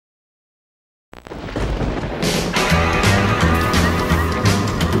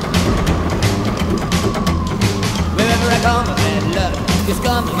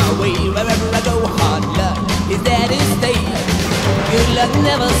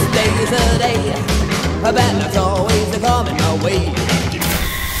day's a day, a bad luck's always coming my way.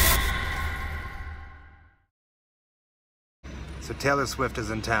 So Taylor Swift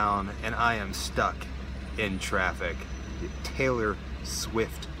is in town, and I am stuck in traffic. Taylor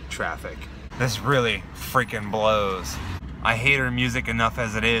Swift traffic. This really freaking blows. I hate her music enough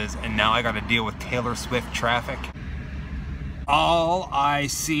as it is, and now I gotta deal with Taylor Swift traffic. All I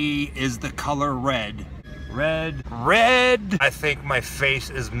see is the color red. Red, red! I think my face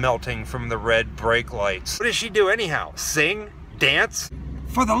is melting from the red brake lights. What does she do anyhow? Sing? Dance?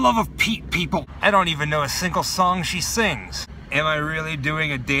 For the love of Pete, people! I don't even know a single song she sings. Am I really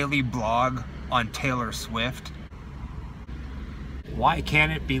doing a daily blog on Taylor Swift? Why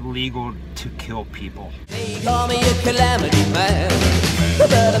can't it be legal to kill people? They call me a calamity man,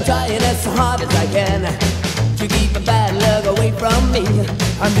 but I'm trying as hard as I can to keep the bad luck away from me.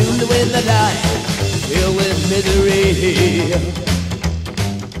 I'm doomed to win the night, filled with misery.